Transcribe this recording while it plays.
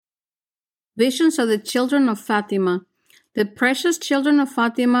Visions of the Children of Fatima. The precious children of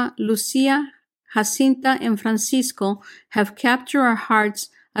Fatima, Lucia, Jacinta, and Francisco, have captured our hearts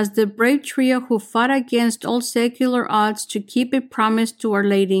as the brave trio who fought against all secular odds to keep a promise to Our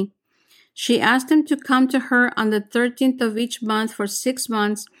Lady. She asked them to come to her on the 13th of each month for 6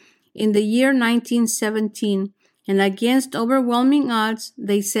 months in the year 1917, and against overwhelming odds,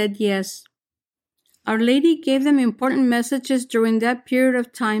 they said yes. Our Lady gave them important messages during that period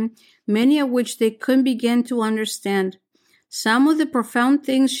of time, many of which they couldn't begin to understand. Some of the profound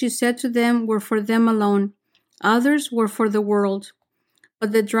things she said to them were for them alone. Others were for the world.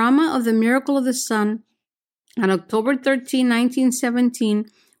 But the drama of the miracle of the sun, on October 13, 1917,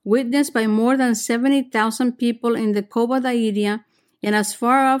 witnessed by more than 70,000 people in the Cova da Iria and as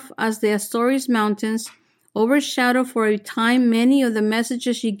far off as the Azores Mountains, overshadowed for a time many of the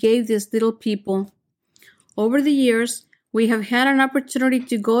messages she gave these little people. Over the years, we have had an opportunity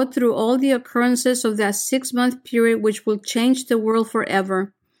to go through all the occurrences of that 6-month period which will change the world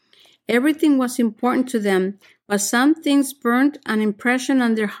forever. Everything was important to them, but some things burned an impression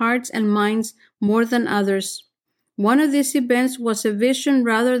on their hearts and minds more than others. One of these events was a vision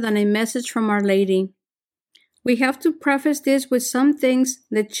rather than a message from Our Lady. We have to preface this with some things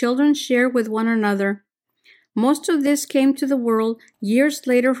the children share with one another. Most of this came to the world years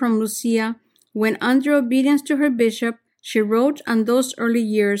later from Lucia, when, under obedience to her bishop, she wrote on those early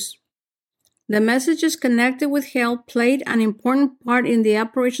years. The messages connected with hell played an important part in the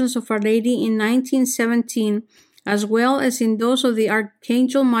apparitions of Our Lady in 1917, as well as in those of the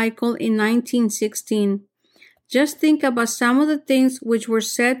Archangel Michael in 1916. Just think about some of the things which were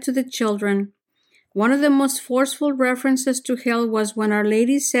said to the children. One of the most forceful references to hell was when Our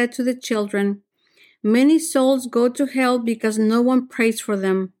Lady said to the children, "Many souls go to hell because no one prays for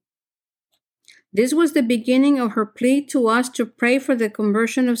them." This was the beginning of her plea to us to pray for the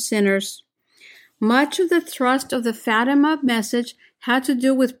conversion of sinners. Much of the thrust of the Fatima message had to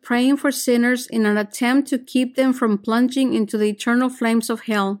do with praying for sinners in an attempt to keep them from plunging into the eternal flames of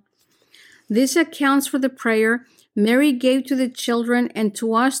hell. This accounts for the prayer Mary gave to the children and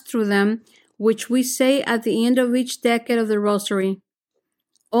to us through them, which we say at the end of each decade of the Rosary.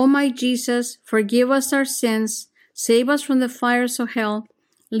 O my Jesus, forgive us our sins, save us from the fires of hell,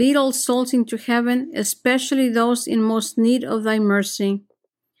 lead all souls into heaven, especially those in most need of thy mercy.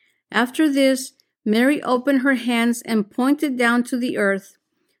 After this, Mary opened her hands and pointed down to the earth.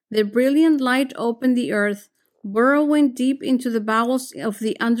 The brilliant light opened the earth, burrowing deep into the bowels of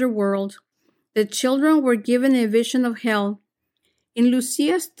the underworld. The children were given a vision of hell. In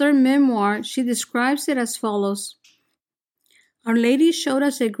Lucia's third memoir, she describes it as follows. Our Lady showed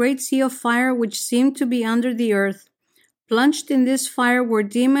us a great sea of fire which seemed to be under the earth. Plunged in this fire were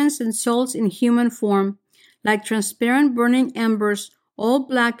demons and souls in human form, like transparent burning embers, all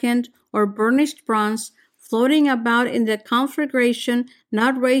blackened or burnished bronze, floating about in the conflagration,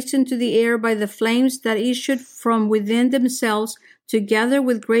 not raised into the air by the flames that issued from within themselves, together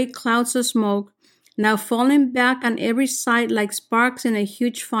with great clouds of smoke, now falling back on every side like sparks in a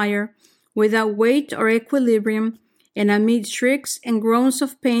huge fire, without weight or equilibrium, and amid shrieks and groans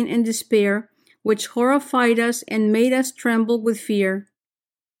of pain and despair, which horrified us and made us tremble with fear.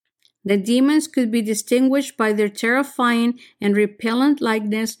 The demons could be distinguished by their terrifying and repellent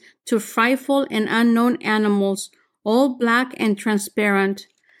likeness to frightful and unknown animals, all black and transparent.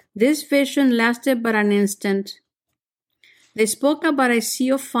 This vision lasted but an instant. They spoke about a sea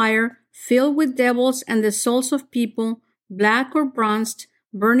of fire filled with devils and the souls of people, black or bronzed,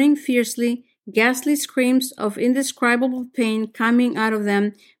 burning fiercely, ghastly screams of indescribable pain coming out of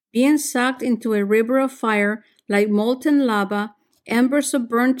them, being sucked into a river of fire like molten lava, embers of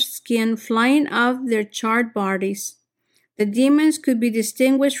burnt skin flying off their charred bodies. The demons could be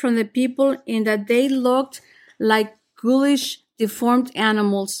distinguished from the people in that they looked like ghoulish, deformed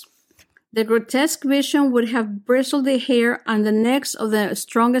animals. The grotesque vision would have bristled the hair on the necks of the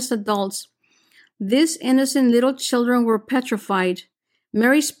strongest adults. These innocent little children were petrified.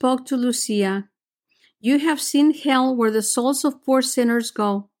 Mary spoke to Lucia. You have seen hell where the souls of poor sinners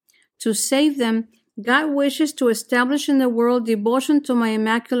go. To save them, God wishes to establish in the world devotion to my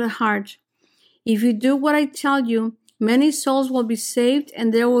Immaculate Heart. If you do what I tell you, many souls will be saved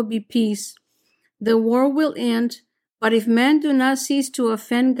and there will be peace. The war will end, but if men do not cease to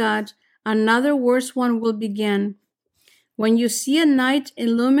offend God, another worse one will begin. When you see a night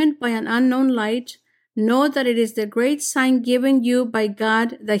illumined by an unknown light, know that it is the great sign given you by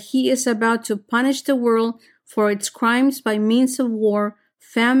God that He is about to punish the world for its crimes by means of war,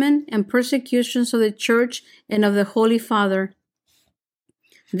 famine, and persecutions of the Church and of the Holy Father.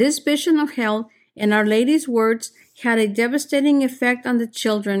 This vision of hell and Our Lady's words had a devastating effect on the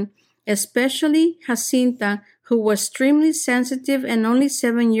children, especially Jacinta, who was extremely sensitive and only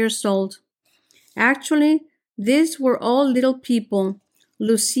 7 years old. Actually, these were all little people: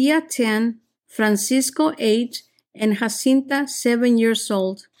 Lucia 10, Francisco 8, and Jacinta 7 years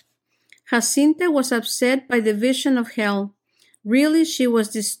old. Jacinta was upset by the vision of hell. Really, she was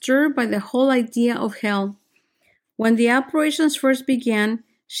disturbed by the whole idea of hell. When the apparitions first began,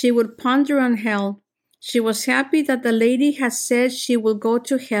 she would ponder on hell. She was happy that the lady had said she would go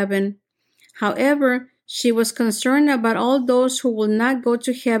to heaven. However, she was concerned about all those who will not go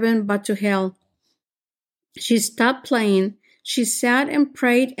to heaven but to hell. She stopped playing. She sat and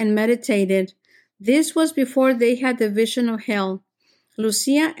prayed and meditated. This was before they had the vision of hell.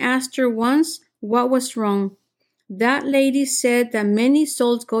 Lucia asked her once what was wrong. That lady said that many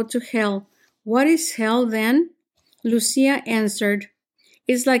souls go to hell. What is hell then? Lucia answered,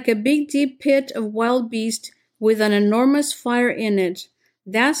 It's like a big deep pit of wild beasts with an enormous fire in it.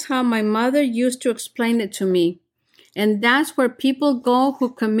 That's how my mother used to explain it to me. And that's where people go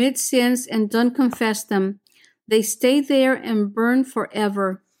who commit sins and don't confess them. They stay there and burn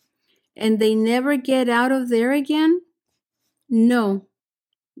forever. And they never get out of there again? No.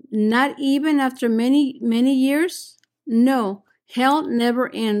 Not even after many, many years? No. Hell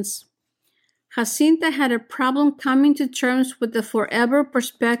never ends. Jacinta had a problem coming to terms with the forever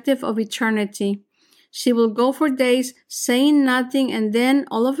perspective of eternity. She would go for days saying nothing, and then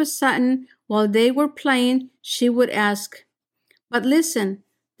all of a sudden, while they were playing, she would ask, But listen,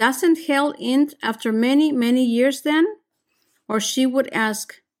 doesn't hell end after many, many years then? Or she would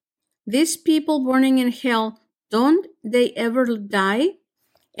ask, These people burning in hell, don't they ever die?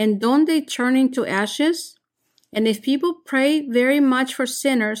 And don't they turn into ashes? And if people pray very much for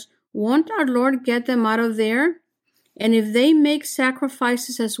sinners, won't our Lord get them out of there? And if they make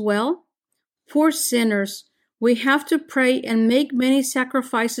sacrifices as well? Poor sinners, we have to pray and make many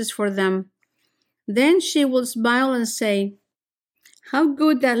sacrifices for them. Then she will smile and say, How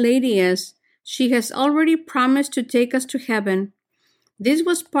good that lady is. She has already promised to take us to heaven. This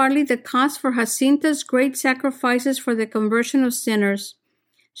was partly the cause for Jacinta's great sacrifices for the conversion of sinners.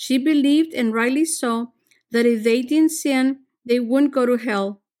 She believed, and rightly so, that if they didn't sin, they wouldn't go to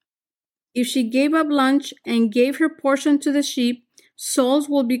hell. If she gave up lunch and gave her portion to the sheep, souls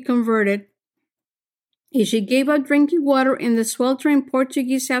will be converted. If she gave up drinking water in the sweltering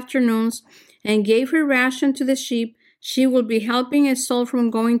Portuguese afternoons and gave her ration to the sheep, she will be helping a soul from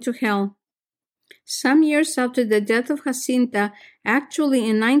going to hell. Some years after the death of Jacinta, actually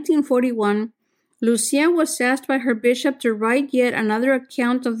in 1941, Lucia was asked by her bishop to write yet another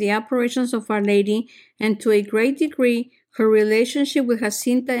account of the apparitions of Our Lady and to a great degree her relationship with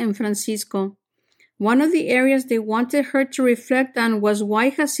Jacinta and Francisco. One of the areas they wanted her to reflect on was why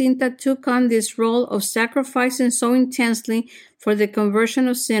Jacinta took on this role of sacrificing so intensely for the conversion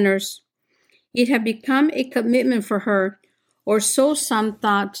of sinners. It had become a commitment for her, or so some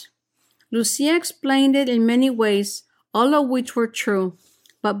thought. Lucia explained it in many ways, all of which were true.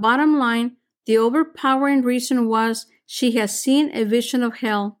 But bottom line, the overpowering reason was she had seen a vision of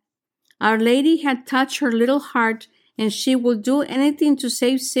hell. Our Lady had touched her little heart, and she would do anything to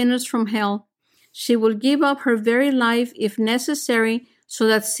save sinners from hell. She will give up her very life if necessary so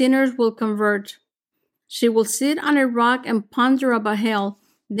that sinners will convert. She will sit on a rock and ponder about hell.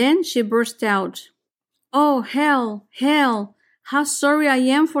 Then she burst out, Oh, hell, hell! How sorry I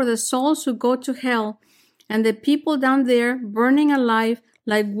am for the souls who go to hell, and the people down there burning alive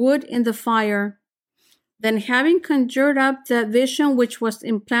like wood in the fire. Then, having conjured up that vision which was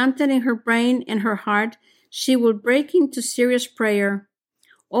implanted in her brain and her heart, she would break into serious prayer.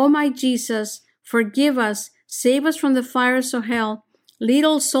 Oh, my Jesus, forgive us, save us from the fires of hell, lead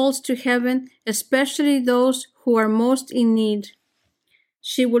all souls to heaven, especially those who are most in need.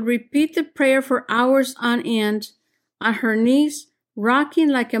 She would repeat the prayer for hours on end, on her knees, rocking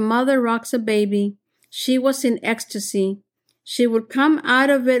like a mother rocks a baby. She was in ecstasy. She would come out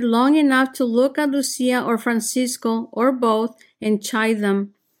of it long enough to look at Lucia or Francisco, or both, and chide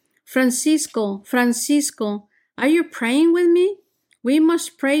them. Francisco, Francisco, are you praying with me? We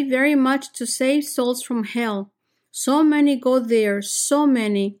must pray very much to save souls from hell. So many go there, so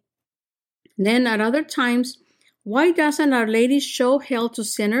many. Then at other times, why doesn't Our Lady show hell to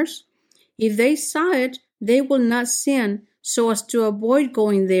sinners? If they saw it, they would not sin, so as to avoid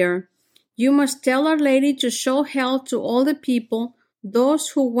going there. You must tell Our Lady to show hell to all the people, those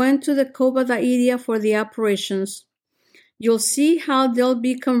who went to the Cova da Iria for the apparitions. You'll see how they'll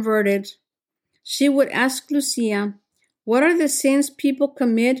be converted. She would ask Lucia, What are the sins people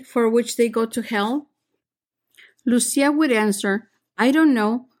commit for which they go to hell? Lucia would answer, I don't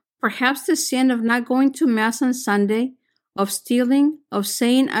know. Perhaps the sin of not going to Mass on Sunday, of stealing, of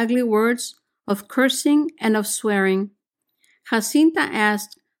saying ugly words, of cursing, and of swearing. Jacinta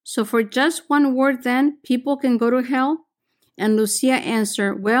asked, "So for just one word then, people can go to hell?" And Lucia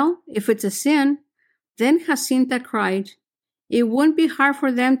answered, "Well, if it's a sin." Then Jacinta cried, "It wouldn't be hard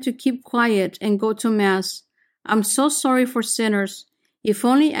for them to keep quiet and go to Mass. I'm so sorry for sinners. If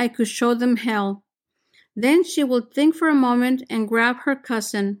only I could show them hell." Then she would think for a moment and grab her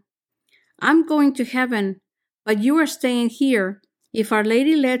cousin. "I'm going to heaven, but you are staying here. If Our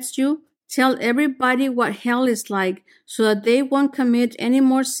Lady lets you, tell everybody what hell is like so that they won't commit any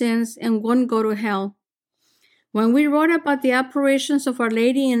more sins and won't go to hell." When we wrote about the apparitions of Our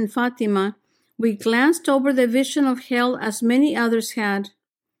Lady in Fatima, we glanced over the vision of hell as many others had.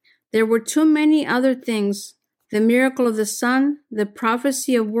 There were too many other things: the miracle of the sun, the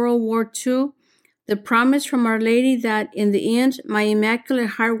prophecy of World War II, the promise from Our Lady that in the end my Immaculate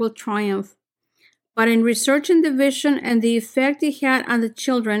Heart will triumph. But in researching the vision and the effect it had on the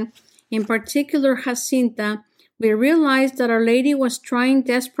children, in particular Jacinta, we realized that Our Lady was trying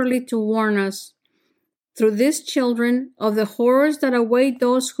desperately to warn us, through these children, of the horrors that await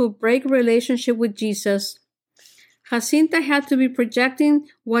those who break relationship with Jesus. Jacinta had to be projecting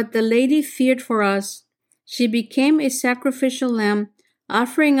what the Lady feared for us. She became a sacrificial lamb,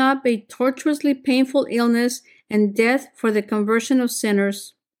 offering up a tortuously painful illness and death for the conversion of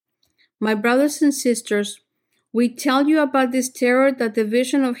sinners. My brothers and sisters, we tell you about this terror that the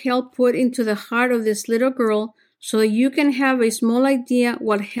vision of hell put into the heart of this little girl so that you can have a small idea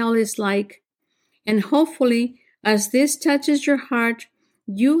what hell is like. And hopefully, as this touches your heart,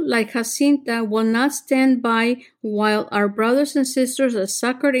 you, like Jacinta, will not stand by while our brothers and sisters are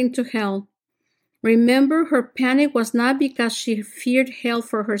suckered into hell. Remember, her panic was not because she feared hell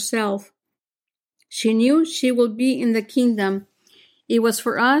for herself. She knew she would be in the kingdom. It was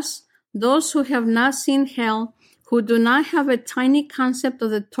for us, those who have not seen hell, who do not have a tiny concept of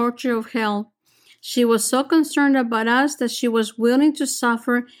the torture of hell. She was so concerned about us that she was willing to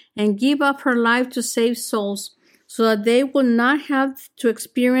suffer and give up her life to save souls, so that they will not have to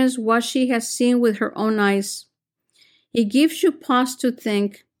experience what she has seen with her own eyes. It gives you pause to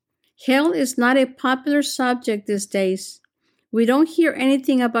think. Hell is not a popular subject these days. We don't hear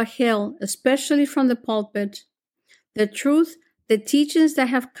anything about hell, especially from the pulpit. The truth, the teachings that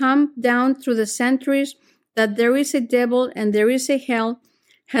have come down through the centuries that there is a devil and there is a hell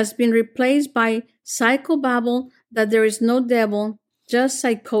has been replaced by psychobabble that there is no devil, just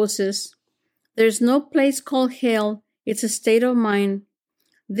psychosis. There is no place called hell. It's a state of mind.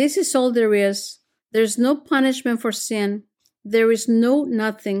 This is all there is. There is no punishment for sin. There is no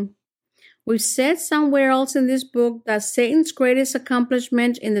nothing. We've said somewhere else in this book that Satan's greatest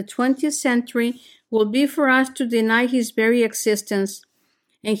accomplishment in the 20th century will be for us to deny his very existence.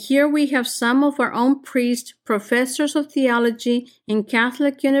 And here we have some of our own priests, professors of theology in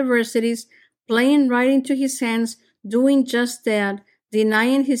Catholic universities, playing right into his hands, doing just that,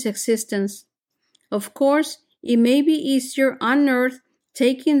 denying his existence. Of course, it may be easier on earth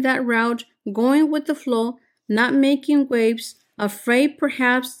taking that route, going with the flow, not making waves, afraid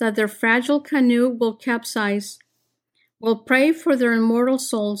perhaps that their fragile canoe will capsize. We'll pray for their immortal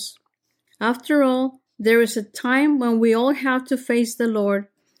souls. After all, there is a time when we all have to face the Lord,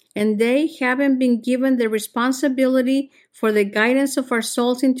 and they, having been given the responsibility for the guidance of our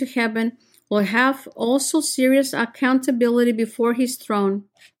souls into heaven, will have also serious accountability before his throne.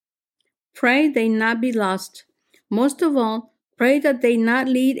 Pray they not be lost. Most of all, pray that they not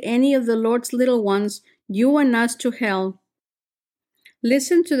lead any of the Lord's little ones, you and us, to hell.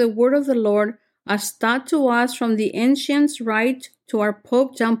 Listen to the word of the Lord as taught to us from the ancients right to our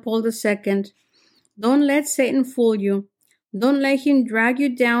Pope John Paul II. Don't let Satan fool you. Don't let him drag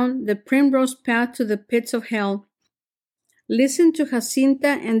you down the primrose path to the pits of hell. Listen to Jacinta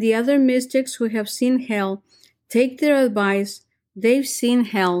and the other mystics who have seen hell. Take their advice. They've seen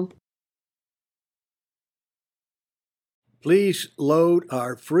hell. Please load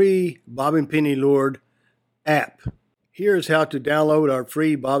our free Bob and Penny Lord app. Here's how to download our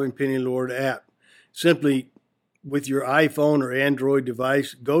free Bob and Penny Lord app. Simply, with your iPhone or Android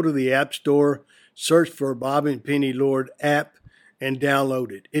device, go to the App Store, search for Bob and Penny Lord app, and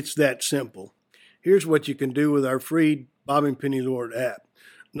download it. It's that simple. Here's what you can do with our free Bob and Penny Lord app.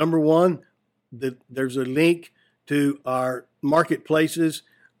 Number one, there's a link to our marketplaces,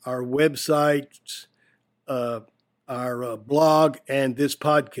 our websites, our blog, and this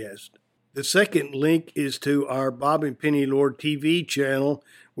podcast. The second link is to our Bob and Penny Lord TV channel,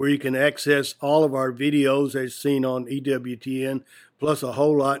 where you can access all of our videos as seen on EWTN, plus a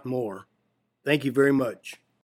whole lot more. Thank you very much.